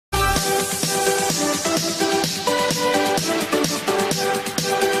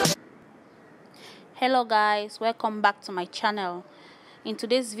Hello guys, welcome back to my channel. In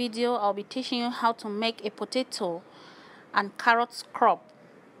today's video I'll be teaching you how to make a potato and carrot scrub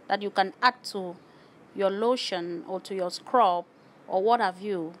that you can add to your lotion or to your scrub or what have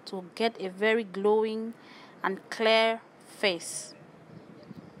you to get a very glowing and clear face.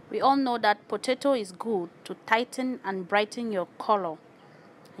 We all know that potato is good to tighten and brighten your color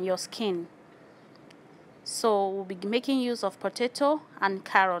and your skin. So we'll be making use of potato and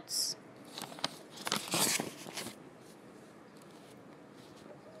carrots.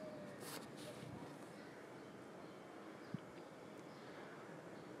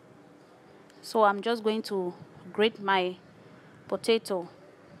 So I'm just going to grate my potato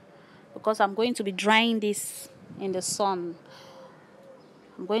because I'm going to be drying this in the sun.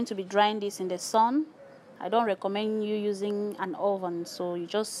 I don't recommend you using an oven, so you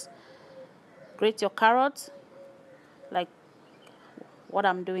just grate your carrot like what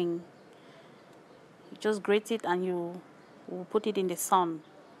I'm doing. You just grate it and you will put it in the sun.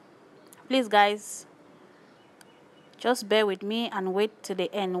 Please guys, just bear with me and wait to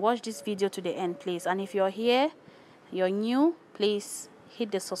the end. Watch this video to the end, please. And if you're new, please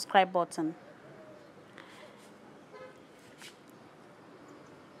hit the subscribe button.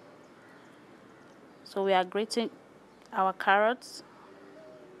 So we are grating our carrots.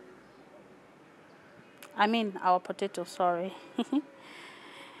 Our potato, sorry.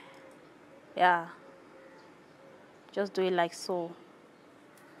 Yeah. Just do it like so.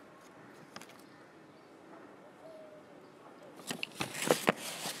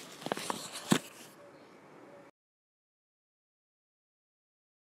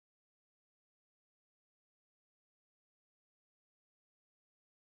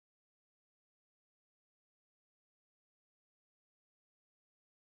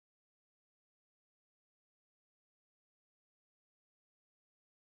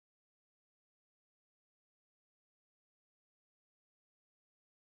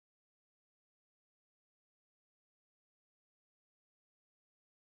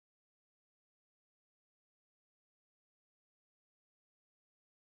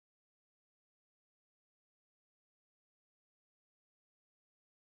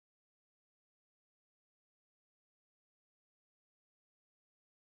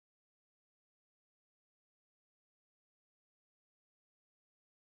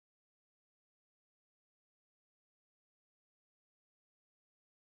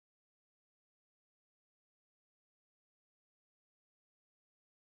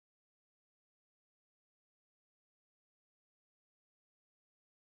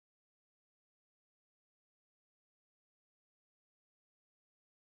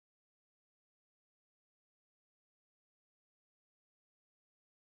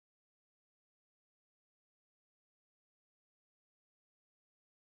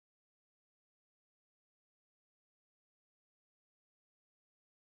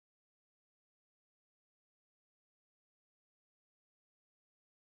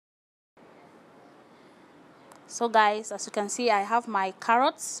 So guys, as you can see, I have my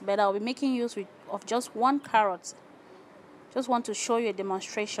carrots, but I'll be making use of just one carrot. Just want to show you a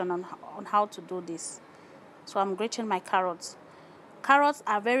demonstration on how to do this. So I'm grating my carrots. Carrots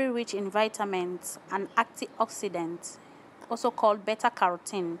are very rich in vitamins and antioxidants, also called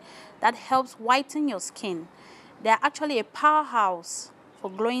beta-carotene, that helps whiten your skin. They are actually a powerhouse for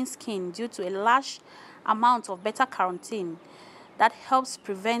glowing skin due to a large amount of beta-carotene that helps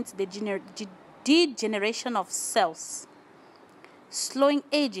prevent the degeneration of cells, slowing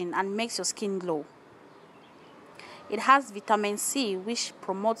aging and makes your skin glow. It has vitamin C, which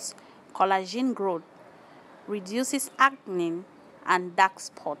promotes collagen growth, reduces acne and dark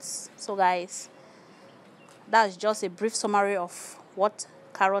spots. So guys, that's just a brief summary of what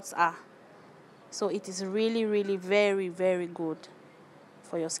carrots are. So it is really very good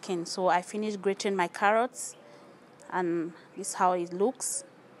for your skin. So I finished grating my carrots and this is how it looks.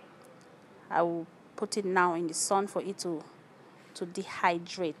 I will put it now in the sun for it to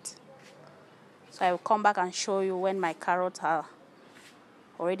dehydrate. So I will come back and show you when my carrots are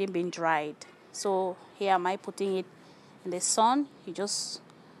already been dried. So here am I putting it in the sun. You just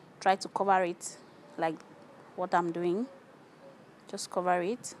try to cover it like what I'm doing. Just cover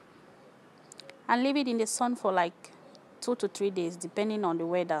it and leave it in the sun for like 2 to 3 days depending on the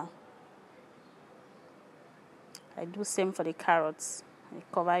weather. I do same for the carrots. I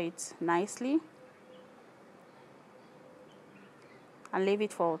cover it nicely and leave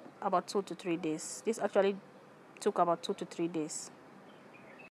it for about 2 to 3 days. This actually took about 2 to 3 days.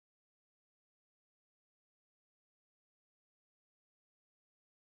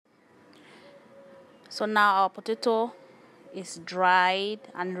 So now our potato is dried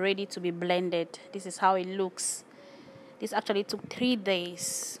and ready to be blended. This is how it looks. This actually took 3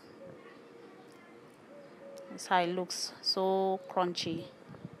 days. This is how it looks, so crunchy.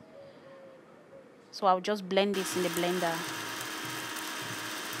 So I'll just blend this in the blender.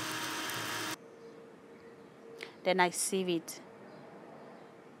 Then I sieve it.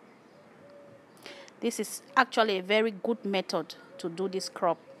 This is actually a very good method to do this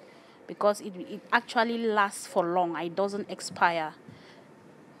crop because it actually lasts for long. It doesn't expire.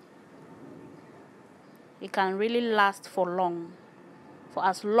 It can really last for long, for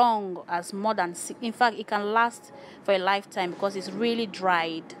as long as more than 6. In fact, it can last for a lifetime because it's really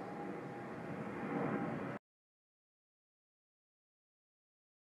dried.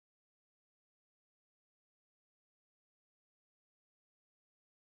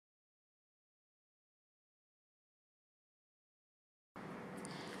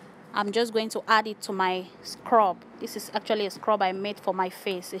 I'm just going to add it to my scrub. This is actually a scrub I made for my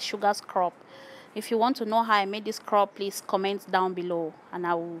face, a sugar scrub. If you want to know how I made this scrub, please comment down below and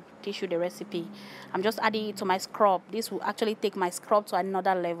I will teach you the recipe. I'm just adding it to my scrub. This will actually take my scrub to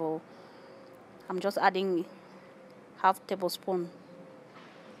another level. I'm just adding half tablespoon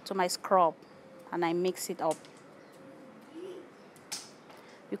to my scrub and I mix it up.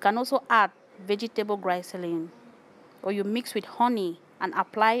 You can also add vegetable glycerin, or you mix with honey and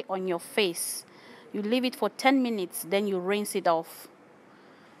apply on your face. You leave it for 10 minutes, then you rinse it off.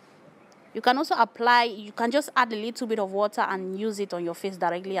 You can also apply, you can just add a little bit of water and use it on your face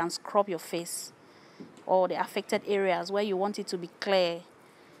directly and scrub your face or the affected areas where you want it to be clear,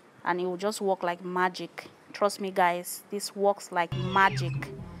 and it will just work like magic. Trust me guys, this works like magic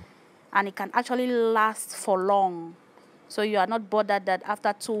and it can actually last for long. So you are not bothered that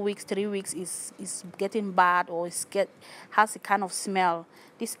after 2 weeks, 3 weeks is getting bad or has a kind of smell.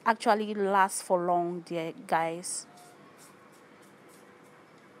 This actually lasts for long, dear guys.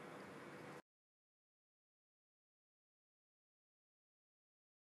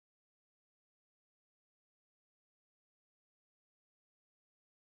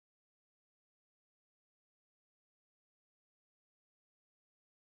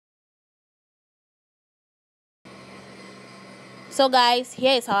 So guys,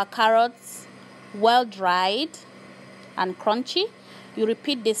 here is our carrots, well dried and crunchy. You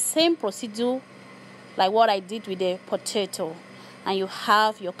repeat the same procedure like what I did with the potato, and you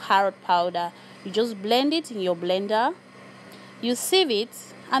have your carrot powder. You just blend it in your blender, you sieve it,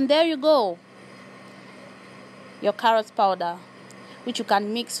 and there you go, your carrot powder, which you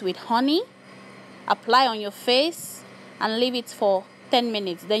can mix with honey, apply on your face and leave it for 10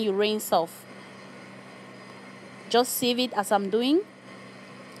 minutes, then you rinse off. Just sieve it as I'm doing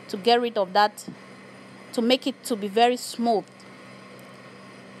to get rid of that, to make it to be very smooth.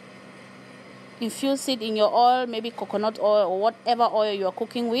 Infuse it in your oil, maybe coconut oil or whatever oil you are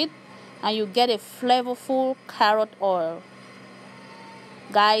cooking with, and you get a flavorful carrot oil.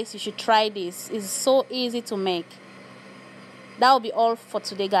 Guys, you should try this. It's so easy to make. That will be all for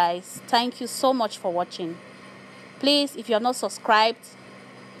today guys. Thank you so much for watching. Please, if you are not subscribed,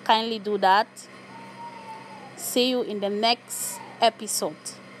 kindly do that. See you in the next episode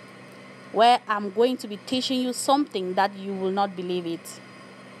where I'm going to be teaching you something that you will not believe it.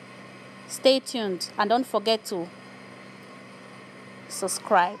 Stay tuned and don't forget to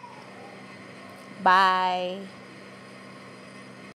subscribe. Bye.